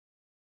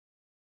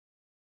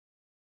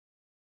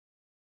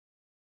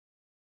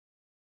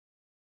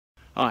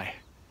Hi,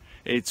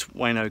 it's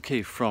Wayne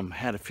O'Keefe from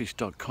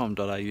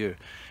howtofish.com.au,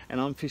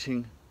 and I'm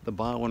fishing the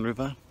Barwon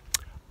River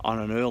on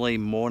an early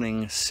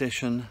morning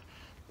session.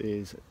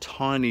 There's a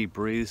tiny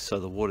breeze, so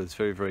the water's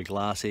very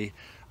glassy.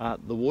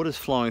 The water's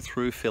flowing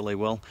through fairly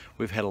well.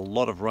 We've had a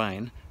lot of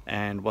rain,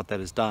 and what that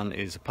has done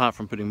is, apart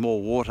from putting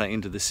more water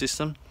into the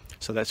system,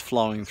 so that's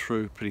flowing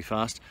through pretty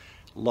fast,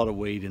 a lot of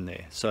weed in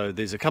there. So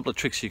there's a couple of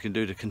tricks you can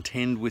do to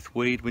contend with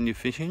weed when you're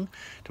fishing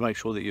to make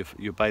sure that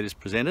your bait is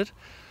presented.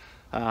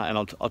 And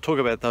I'll talk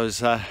about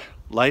those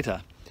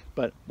later.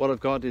 But what I've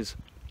got is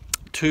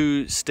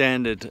two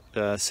standard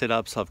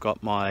setups. I've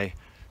got my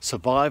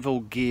survival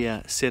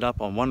gear set up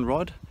on one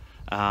rod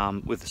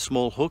with a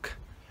small hook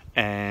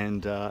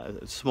and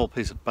a small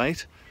piece of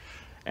bait,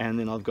 and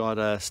then I've got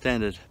a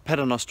standard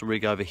paternoster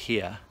rig over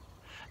here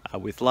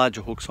with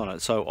larger hooks on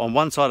it. So on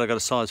one side I've got a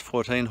size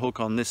 14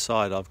 hook, on this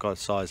side I've got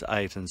size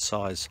 8 and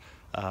size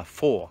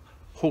 4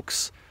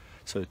 hooks.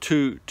 So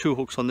two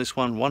hooks on this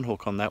one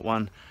hook on that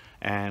one,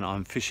 and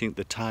I'm fishing.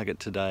 The target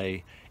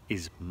today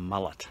is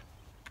mullet.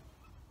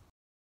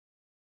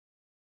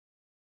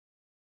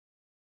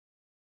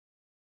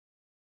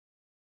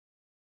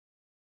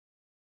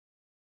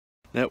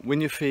 Now,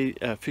 when you're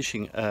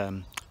fishing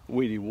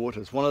weedy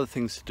waters, one of the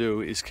things to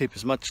do is keep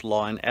as much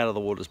line out of the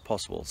water as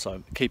possible.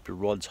 So keep your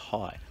rods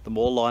high. The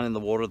more line in the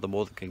water, the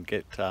more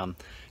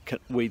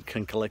weed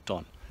can collect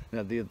on.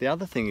 Now, the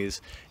other thing is,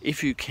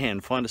 if you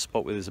can, find a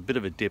spot where there's a bit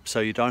of a dip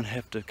so you don't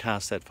have to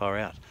cast that far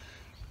out.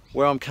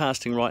 Where I'm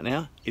casting right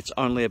now, it's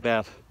only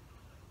about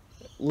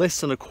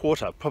less than a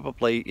quarter,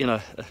 probably,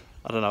 I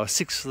don't know, a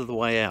sixth of the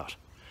way out,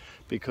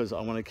 because I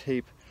want to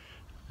keep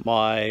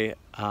my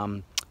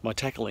my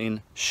tackle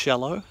in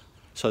shallow,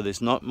 so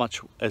there's not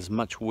as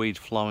much weed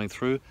flowing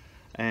through.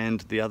 And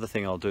the other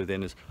thing I'll do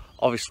then is,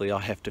 obviously I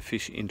have to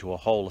fish into a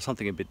hole or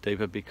something a bit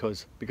deeper,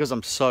 because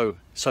I'm so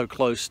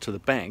close to the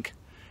bank,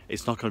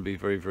 it's not going to be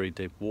very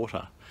deep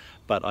water.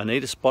 But I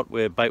need a spot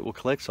where bait will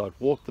collect, so I've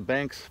walked the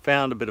banks,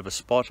 found a bit of a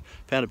spot,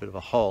 found a bit of a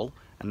hole,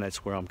 and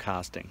that's where I'm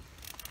casting.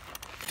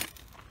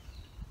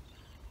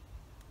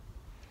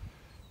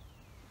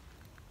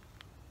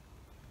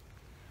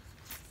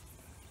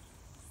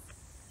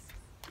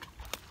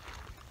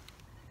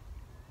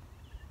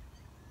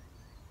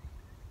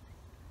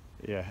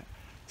 Yeah,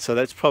 so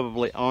that's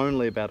probably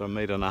only about 1.5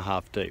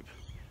 meters deep,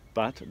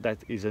 but that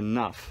is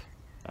enough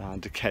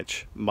to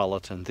catch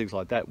mullet and things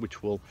like that,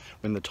 which will,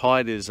 when the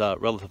tide is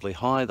relatively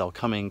high, they'll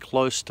come in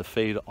close to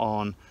feed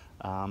on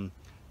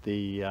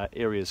the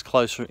areas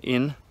closer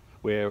in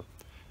where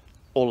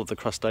all of the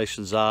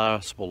crustaceans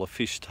are, smaller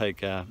fish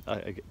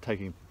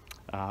taking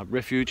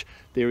refuge.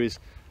 There is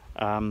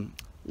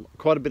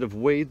quite a bit of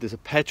weed. There's a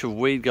patch of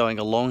weed going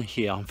along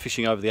here. I'm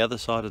fishing over the other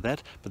side of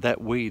that, but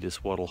that weed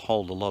is what will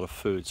hold a lot of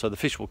food. So the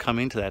fish will come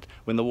into that.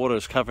 When the water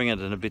is covering it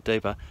and a bit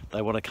deeper,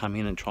 they want to come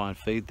in and try and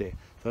feed there.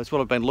 So that's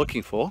what I've been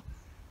looking for,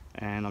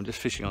 and I'm just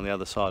fishing on the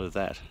other side of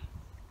that.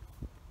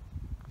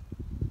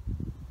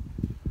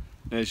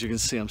 Now, as you can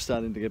see, I'm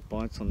starting to get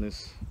bites on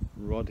this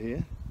rod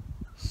here.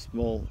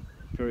 Small,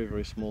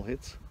 very small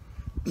hits.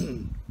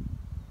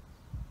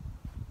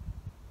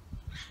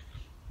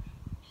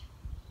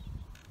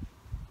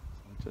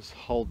 Just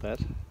hold that.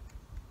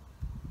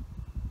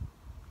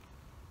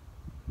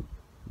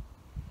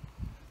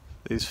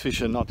 These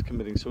fish are not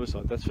committing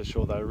suicide, that's for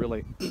sure. They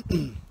really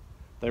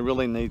they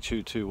really need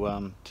you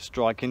to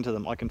strike into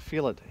them. I can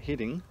feel it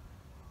hitting,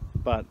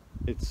 but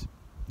it's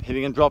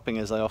hitting and dropping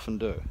as they often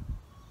do.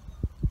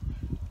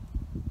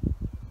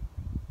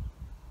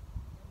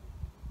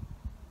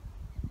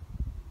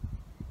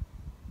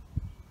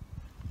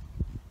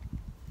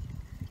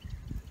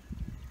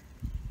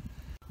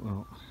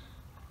 Well,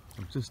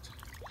 I've just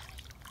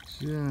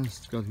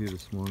got here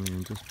this morning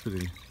and just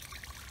putting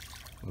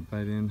my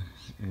bait in,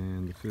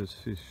 and the first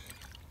fish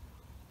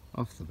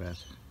off the bat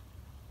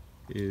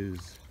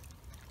is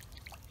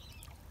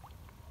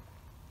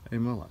a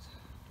mullet.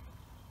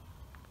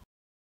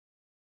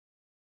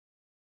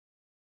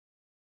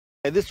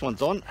 Okay, this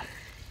one's on,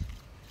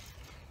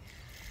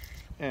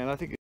 and I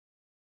think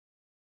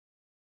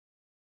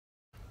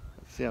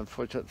it's the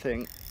unfortunate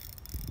thing.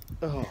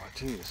 Oh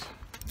jeez.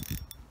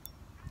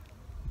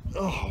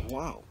 Oh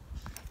wow.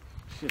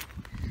 Shit.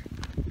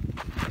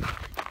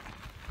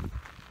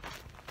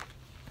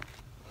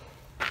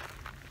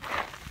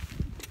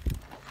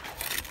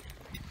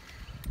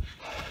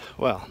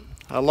 Well,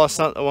 I lost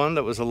one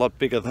that was a lot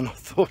bigger than I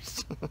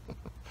thought.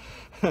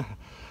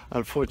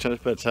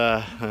 Unfortunate, but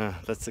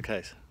that's the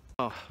case.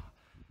 Oh,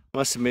 I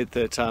must admit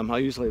that I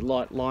usually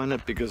light line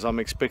it because I'm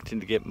expecting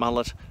to get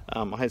mullet.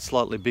 I had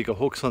slightly bigger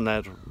hooks on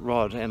that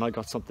rod, and I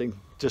got something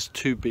just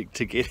too big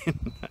to get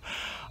in.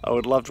 I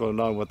would love to have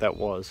known what that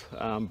was,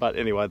 but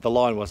anyway, the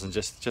line wasn't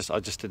I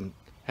just didn't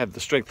have the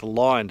strength of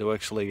line to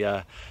actually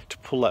to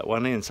pull that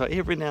one in. So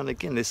every now and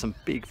again there's some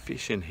big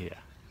fish in here,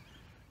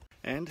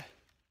 and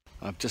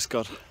I've just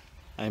got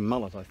a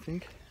mullet, I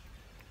think.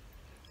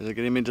 As I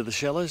get him into the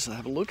shallows,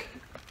 have a look.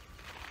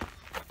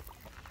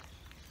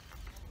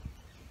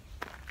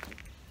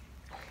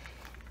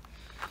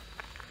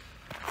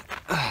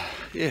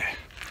 Yeah,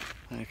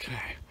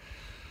 Okay,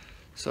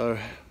 so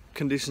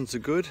conditions are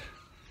good.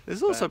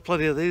 There's also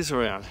plenty of these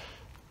around.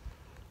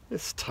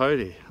 This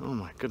toady, oh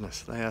my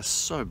goodness, they are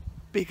so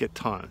big at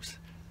times,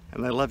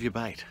 and they love your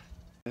bait.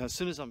 Now, as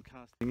soon as I'm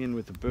casting in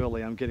with the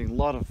burley, I'm getting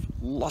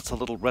lots of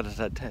little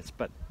rat-a-tat-tats,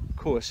 but of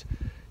course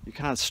you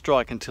can't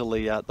strike until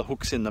the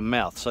hook's in the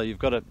mouth, so you've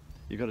got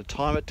to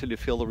time it till you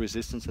feel the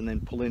resistance and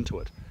then pull into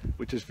it,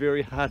 which is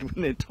very hard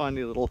when they're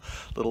tiny little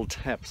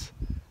taps.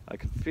 I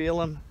can feel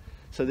them.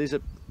 So these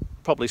are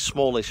probably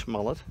smallish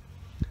mullet,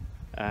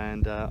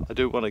 and I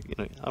do want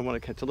to, I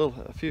want to catch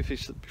a few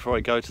fish before I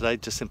go today,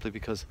 just simply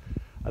because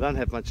I don't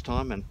have much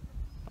time and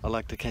I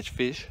like to catch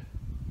fish.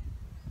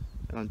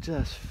 And I'm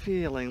just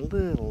feeling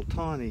little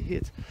tiny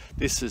hits.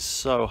 This is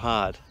so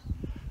hard,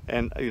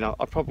 and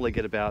I probably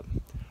get about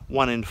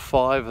 1 in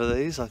 5 of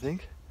these, I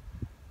think.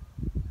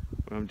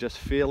 I'm just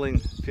feeling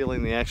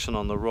the action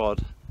on the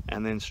rod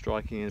and then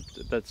striking it.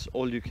 That's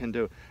all you can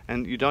do,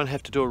 and you don't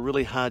have to do a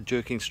really hard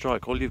jerking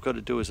strike. All you've got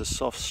to do is a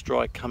soft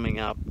strike coming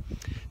up,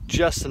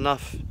 just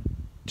enough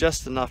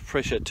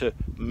pressure to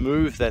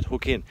move that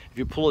hook in. If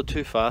you pull it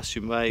too fast,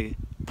 you may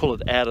pull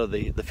it out of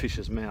the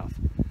fish's mouth.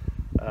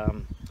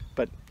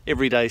 But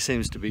every day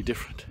seems to be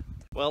different.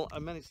 Well, I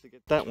managed to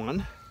get that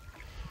one.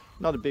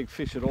 Not a big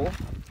fish at all.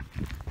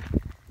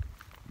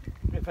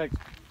 In fact,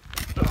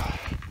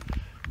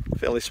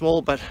 fairly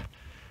small, but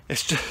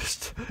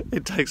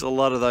it takes a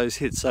lot of those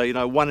hits.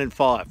 So 1 in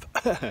 5.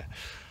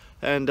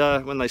 And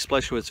when they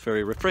splash you, it's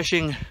very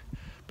refreshing,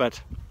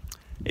 but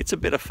it's a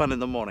bit of fun in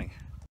the morning.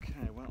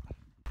 Okay, well,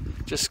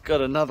 just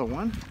got another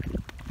one.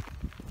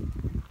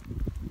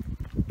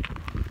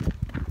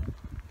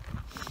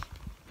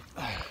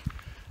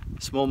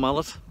 Small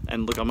mullet,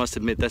 and look, I must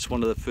admit that's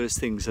one of the first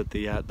things that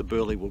the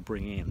burley will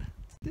bring in.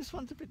 This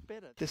one's a bit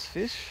better, this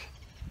fish,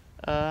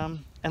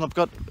 and I've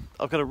got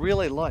a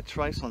really light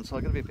trace on, so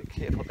I've got to be a bit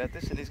careful about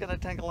this. And he's going to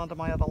tangle under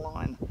my other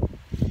line.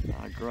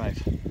 Oh,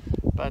 great!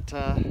 But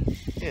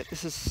yeah,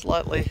 this is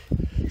slightly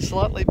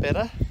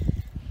better,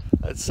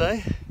 I'd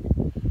say.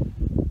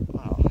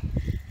 Wow,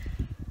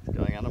 it's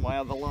going under my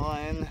other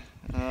line.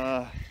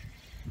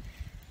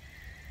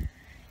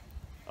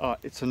 Oh,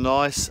 it's a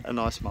nice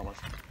mullet.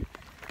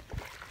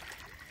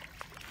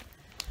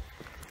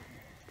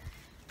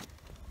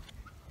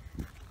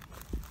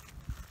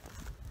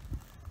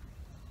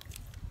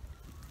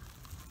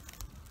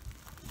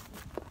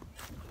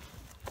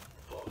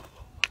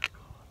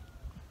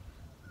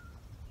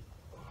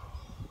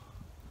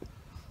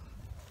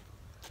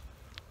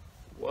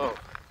 Whoa.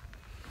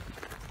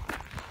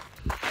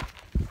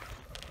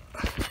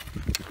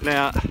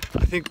 Now,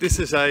 I think this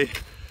is a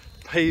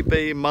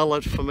PB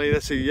mullet for me.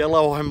 That's a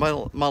yellow eye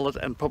mullet,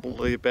 and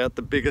probably about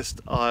the biggest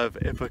I've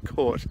ever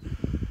caught.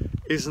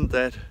 Isn't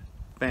that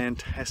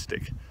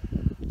fantastic?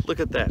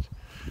 Look at that.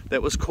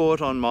 That was caught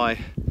on my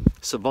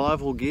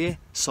survival gear,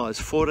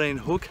 size 14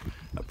 hook,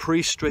 a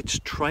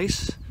pre-stretched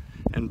trace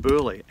and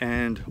burley,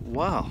 and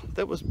wow,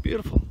 that was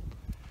beautiful.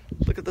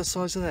 Look at the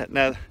size of that.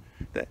 Now,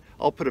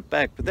 I'll put it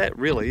back, but that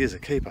really is a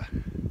keeper.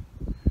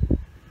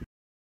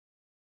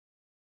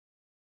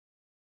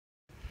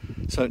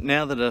 So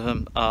now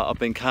that I've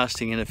been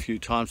casting in a few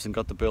times and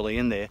got the burley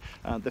in there,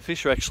 the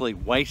fish are actually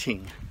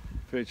waiting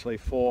virtually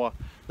for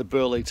the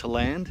burley to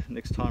land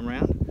next time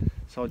round.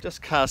 So I'll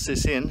just cast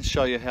this in,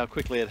 show you how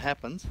quickly it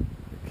happens.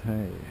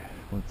 Okay,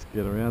 let's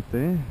get her out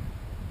there.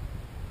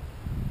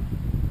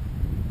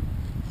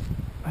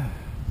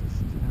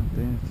 Just out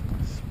there to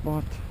my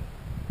spot.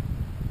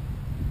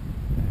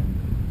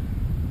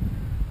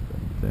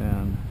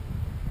 Down.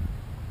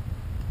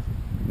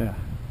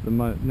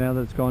 Now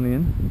that it's gone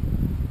in,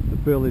 the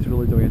burley's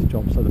really doing its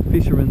job. So the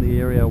fish are in the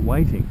area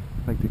waiting,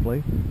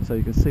 practically. So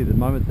you can see the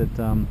moment that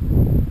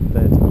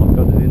that I've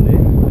got it in there,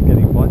 I'm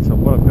getting bites. So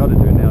what I've got to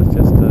do now is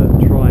just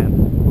try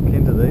and hook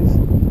into these.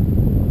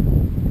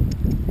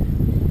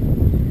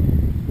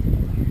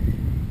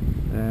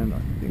 And I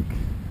think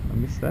I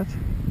missed that.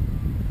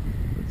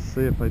 Let's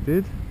see if I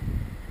did.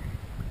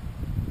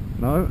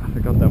 No, I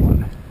got that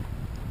one.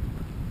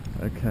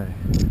 Okay,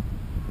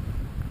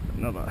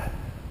 another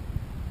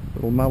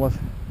little mullet,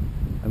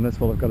 and that's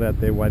what I've got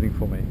out there waiting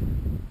for me.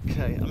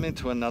 Okay, I'm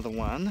into another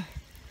one,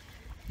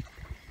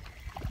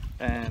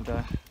 and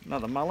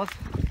another mullet.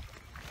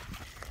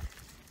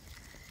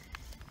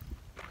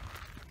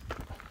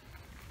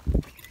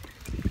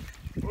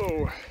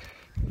 Whoa.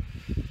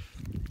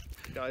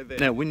 Go there.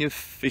 Now, when you're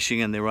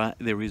fishing and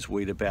there is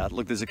weed about,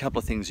 look, there's a couple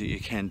of things that you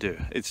can do.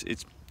 It's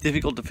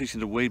difficult to fish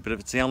into weed, but if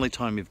it's the only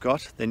time you've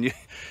got, then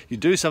you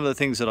do some of the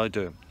things that I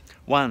do.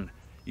 One,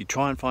 you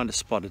try and find a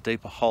spot, a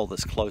deeper hole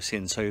that's close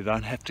in, so you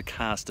don't have to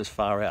cast as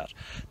far out.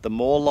 The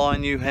more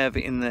line you have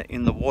in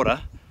the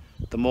water,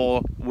 the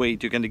more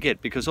weed you're going to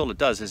get, because all it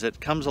does is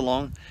it comes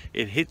along,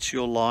 it hits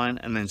your line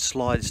and then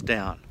slides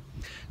down.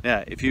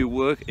 Now, if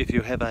you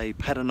have a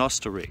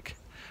paternoster rig,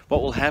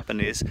 what will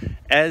happen is,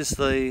 as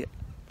the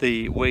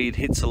weed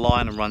hits the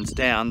line and runs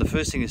down, the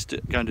first thing it's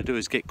going to do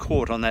is get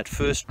caught on that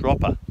first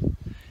dropper,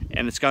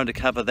 and it's going to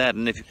cover that,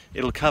 and if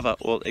it'll cover,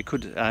 or it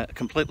could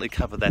completely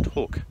cover that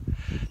hook.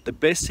 The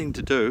best thing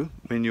to do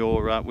when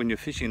you're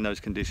fishing in those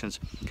conditions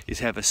is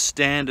have a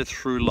standard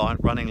through line,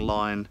 running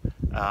line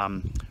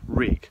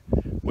rig,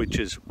 which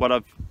is what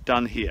I've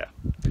done here.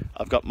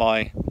 I've got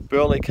my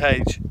burley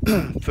cage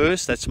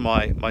first, that's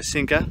my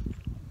sinker,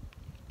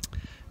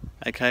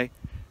 okay,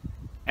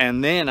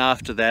 and then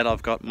after that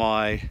I've got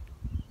my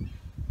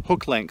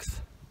hook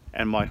length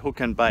and my hook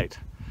and bait.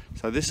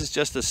 So this is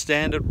just a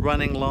standard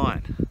running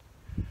line.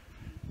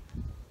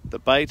 The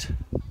bait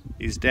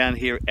is down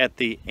here at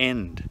the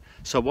end.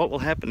 So what will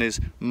happen is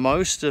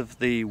most of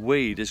the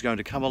weed is going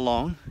to come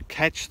along,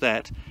 catch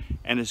that,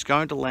 and it's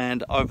going to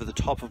land over the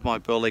top of my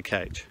burley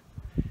cage.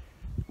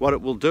 What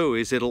it will do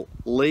is it'll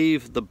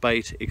leave the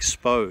bait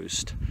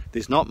exposed.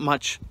 There's not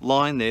much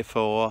line there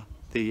for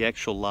the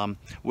actual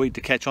weed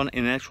to catch on.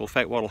 In actual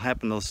fact, what will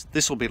happen is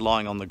this will be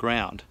lying on the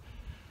ground.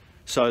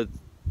 So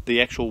the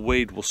actual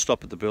weed will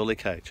stop at the burley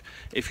cage.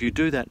 If you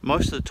do that,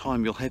 most of the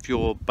time you'll have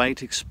your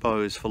bait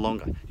exposed for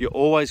longer. You're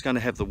always going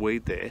to have the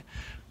weed there,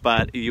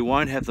 but you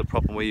won't have the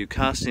problem where you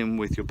cast in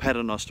with your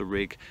paternoster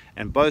rig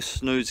and both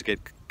snoods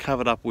get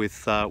covered up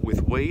with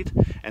weed,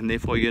 and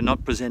therefore you're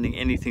not presenting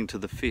anything to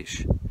the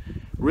fish.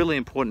 Really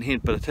important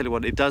hint, but I tell you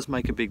what, it does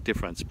make a big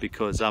difference,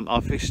 because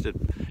I've fished at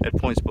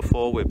points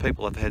before where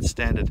people have had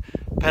standard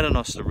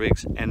paternoster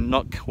rigs and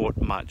not caught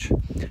much.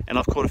 And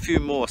I've caught a few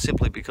more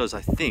simply because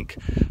I think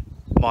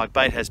my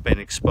bait has been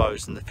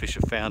exposed and the fish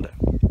have found it.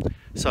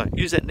 So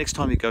use that next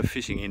time you go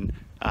fishing in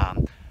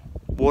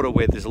water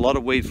where there's a lot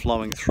of weed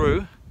flowing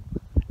through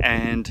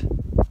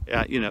and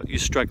you know, you're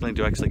struggling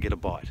to actually get a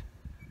bite.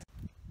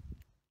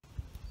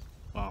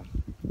 Wow,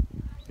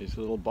 these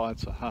little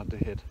bites are hard to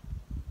hit.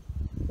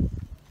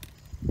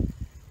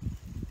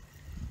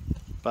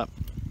 But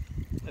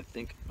I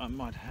think I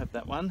might have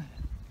that one.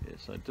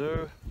 Yes, I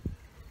do.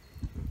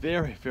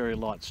 Very, very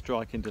light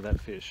strike into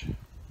that fish.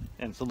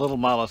 And it's a little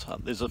mullet.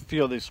 There's a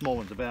few of these small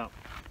ones about.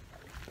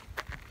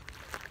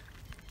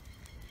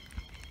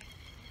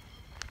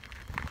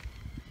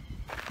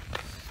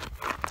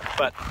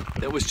 But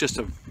that was just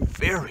a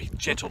very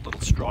gentle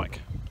little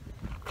strike.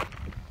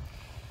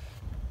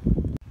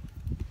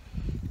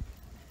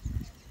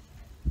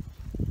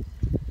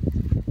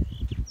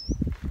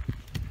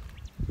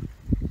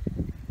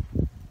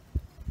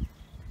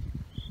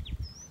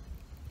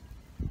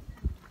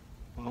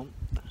 Well,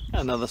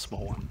 another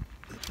small one.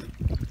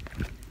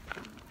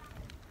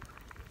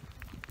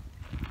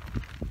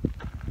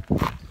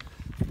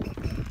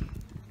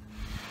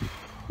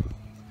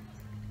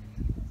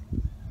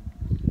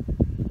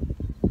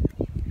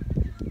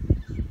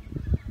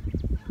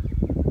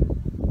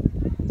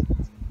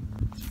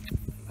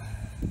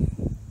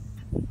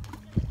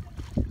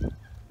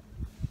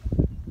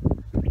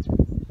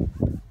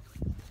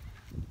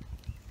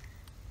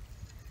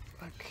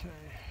 Okay,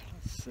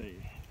 let's see.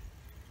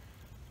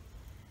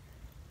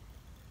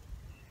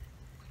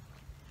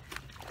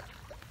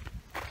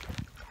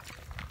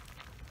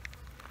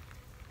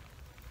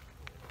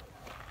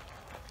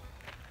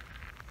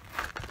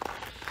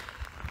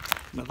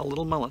 Another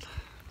little mullet.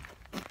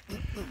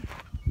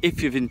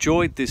 If you've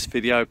enjoyed this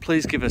video,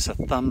 please give us a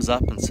thumbs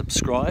up and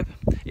subscribe.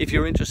 If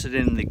you're interested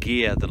in the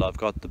gear that I've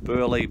got, the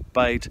burley,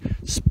 bait,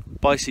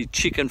 spicy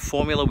chicken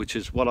formula, which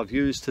is what I've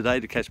used today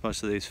to catch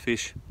most of these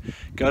fish,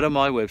 go to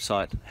my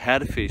website,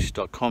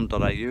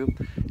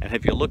 howtofish.com.au, and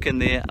if you look in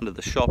there under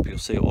the shop, you'll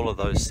see all of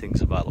those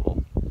things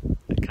available.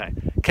 Okay,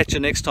 catch you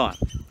next time.